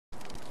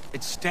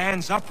It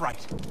stands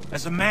upright,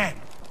 as a man,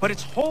 but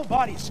its whole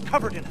body is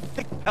covered in a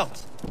thick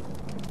pelt.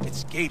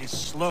 Its gait is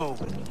slow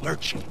and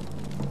lurching.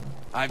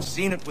 I've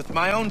seen it with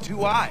my own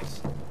 2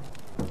 eyes.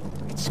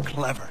 It's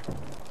clever.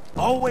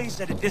 Always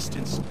at a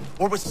distance,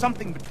 or with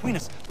something between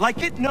us,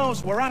 like it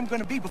knows where I'm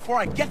gonna be before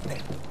I get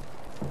there.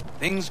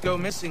 Things go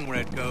missing where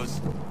it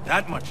goes,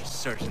 that much is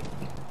certain.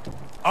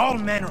 All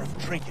manner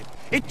of trinket.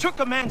 It took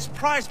a man's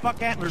prize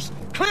buck antlers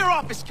clear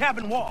off his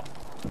cabin wall.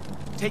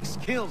 Takes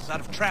kills out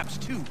of traps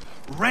too,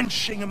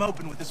 wrenching them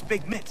open with his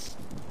big mitts.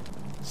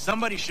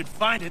 Somebody should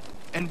find it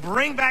and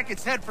bring back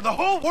its head for the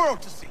whole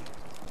world to see.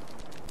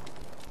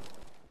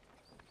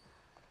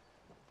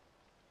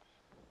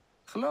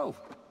 Hello.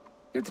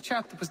 You're the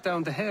chap that was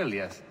down the hill,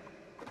 yes?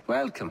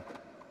 Welcome.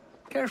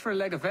 Care for a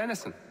leg of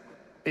venison?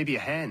 Maybe a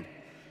hen?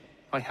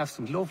 I have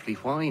some lovely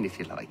wine if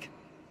you like.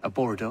 A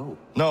Bordeaux.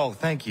 No,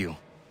 thank you.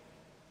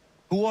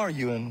 Who are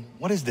you and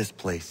what is this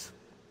place?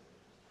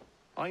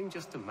 I'm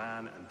just a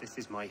man and this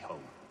is my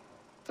home.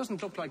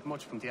 Doesn't look like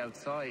much from the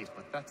outside,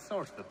 but that's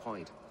sort of the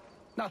point.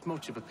 Not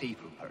much of a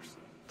people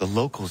person. The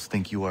locals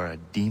think you are a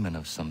demon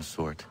of some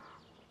sort.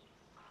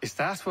 Is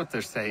that what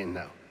they're saying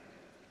now?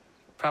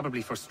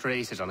 Probably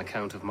frustrated on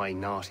account of my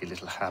naughty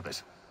little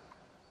habit.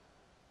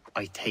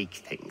 I take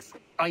things.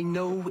 I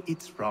know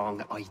it's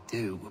wrong, I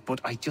do,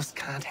 but I just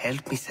can't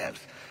help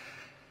myself.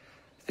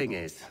 Thing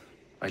is,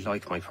 I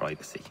like my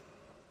privacy.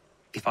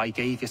 If I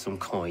gave you some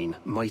coin,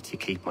 might you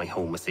keep my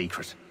home a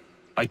secret?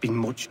 I'd be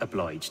much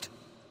obliged.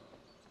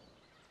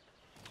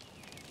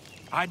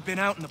 I'd been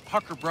out in the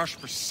pucker brush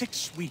for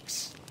 6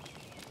 weeks.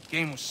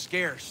 Game was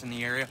scarce in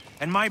the area,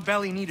 and my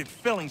belly needed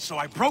filling, so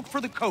I broke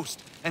for the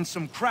coast and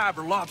some crab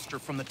or lobster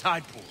from the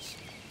tide pools.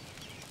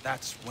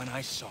 That's when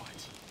I saw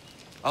it.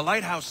 A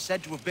lighthouse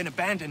said to have been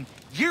abandoned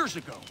years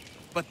ago,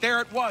 but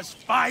there it was,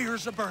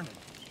 fires a-burning.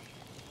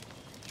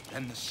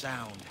 Then the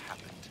sound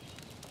happened.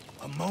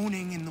 A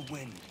moaning in the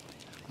wind.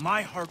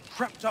 My heart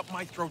crept up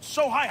my throat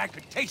so high I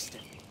could taste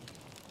it.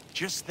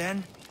 Just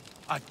then,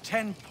 a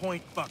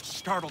 10-point buck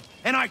startled,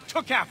 and I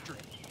took after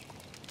it.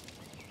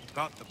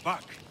 Got the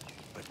buck,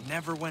 but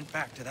never went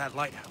back to that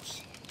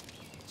lighthouse.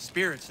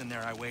 Spirits in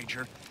there, I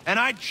wager, and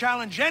I'd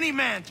challenge any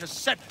man to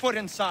set foot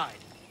inside.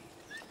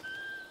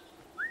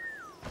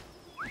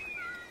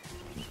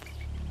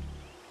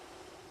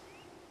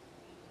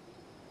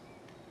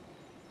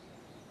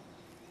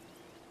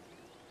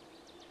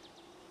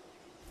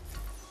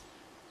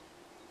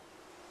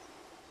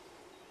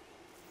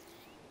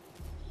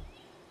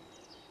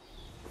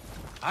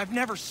 I've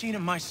never seen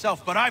him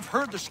myself, but I've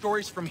heard the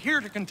stories from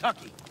here to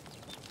Kentucky.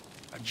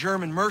 A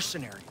German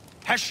mercenary,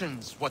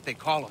 Hessians, what they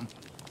call them,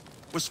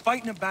 was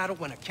fighting a battle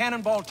when a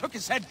cannonball took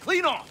his head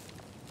clean off.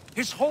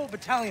 His whole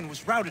battalion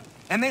was routed,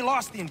 and they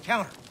lost the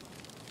encounter.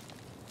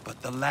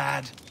 But the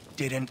lad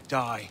didn't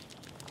die.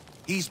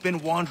 He's been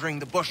wandering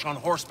the bush on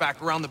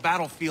horseback around the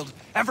battlefield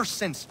ever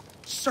since,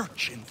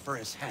 searching for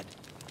his head,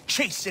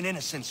 chasing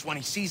innocents when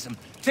he sees them,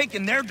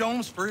 taking their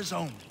domes for his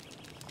own.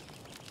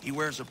 He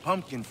wears a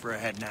pumpkin for a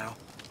head now,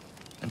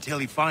 until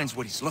he finds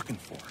what he's looking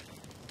for.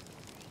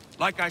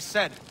 Like I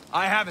said,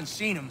 I haven't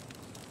seen him,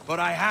 but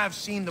I have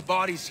seen the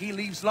bodies he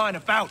leaves lying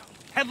about,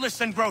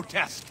 headless and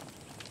grotesque.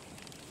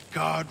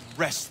 God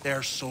rest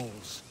their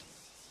souls.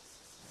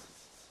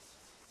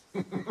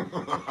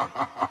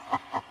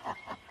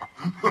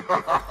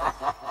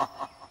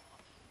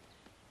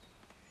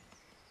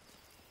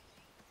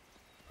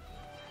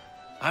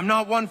 I'm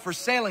not one for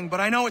sailing,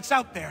 but I know it's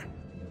out there.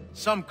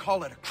 Some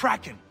call it a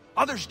kraken,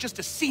 others just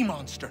a sea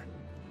monster.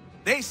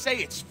 They say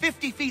it's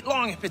 50 feet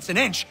long if it's an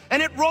inch,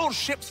 and it rolls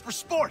ships for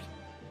sport.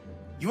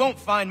 You won't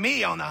find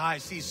me on the high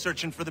seas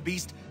searching for the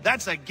beast.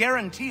 That's a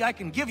guarantee I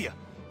can give you.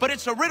 But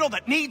it's a riddle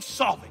that needs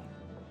solving.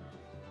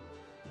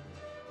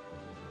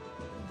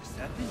 The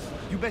serpent?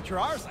 You bet your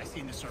ours I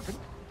seen the serpent.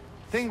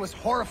 Thing was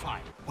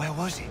horrifying. Where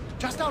was he?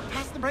 Just out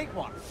past the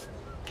breakwater.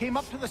 Came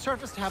up to the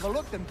surface to have a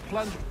look, then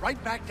plunged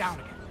right back down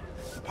again.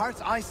 The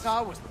parts I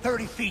saw was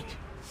 30 feet.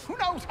 Who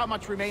knows how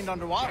much remained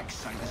underwater? Jack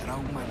say there's an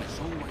old man that's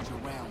always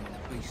around when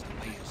the beast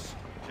appears.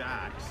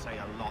 Jack say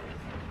a lot of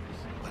things.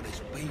 But there's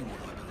B-Wood,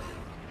 I believe.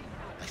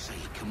 They say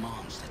he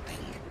commands the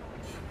thing.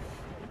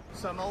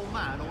 Some old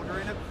man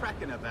ordering a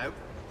kraken about?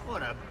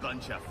 What a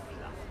bunch of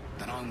fluff.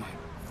 Dunno, mate.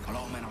 A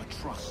lot of men I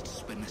trust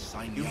spend the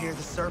same You hear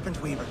the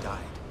serpent weaver died?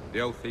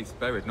 The old thief's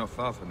buried not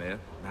far from here.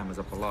 Man was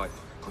up alive.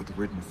 Good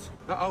riddance.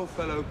 That old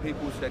fellow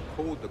people said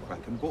called the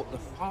Kraken bought the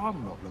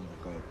farm not long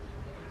ago.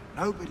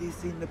 Nobody's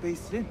seen the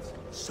beast since.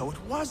 So it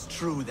was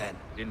true then?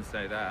 Didn't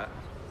say that.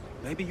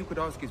 Maybe you could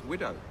ask his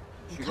widow.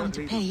 She Come won't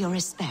to leave pay your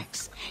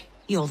respects.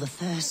 You're the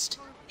first.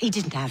 He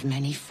didn't have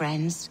many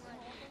friends.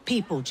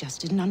 People just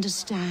didn't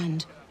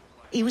understand.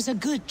 He was a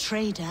good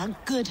trader, a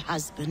good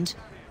husband.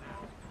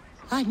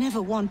 I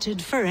never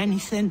wanted for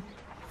anything.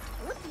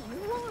 What do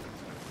you want?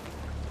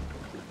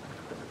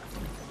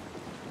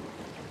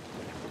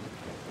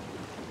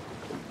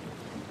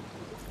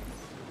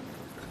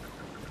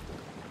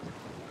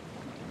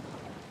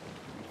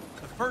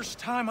 The first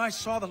time I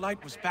saw the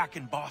light was back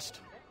in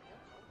Boston.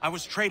 I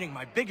was trading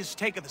my biggest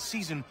take of the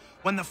season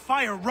when the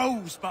fire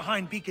rose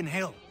behind Beacon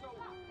Hill.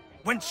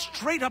 Went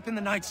straight up in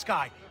the night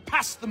sky,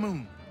 past the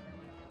moon.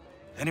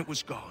 Then it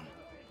was gone.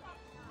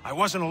 I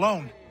wasn't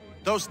alone.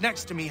 Those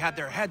next to me had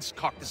their heads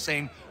cocked the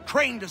same,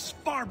 craned as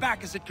far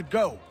back as it could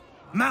go,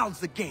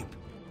 mouths agape.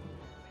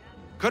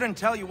 Couldn't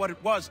tell you what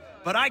it was,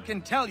 but I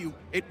can tell you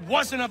it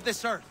wasn't of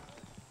this earth.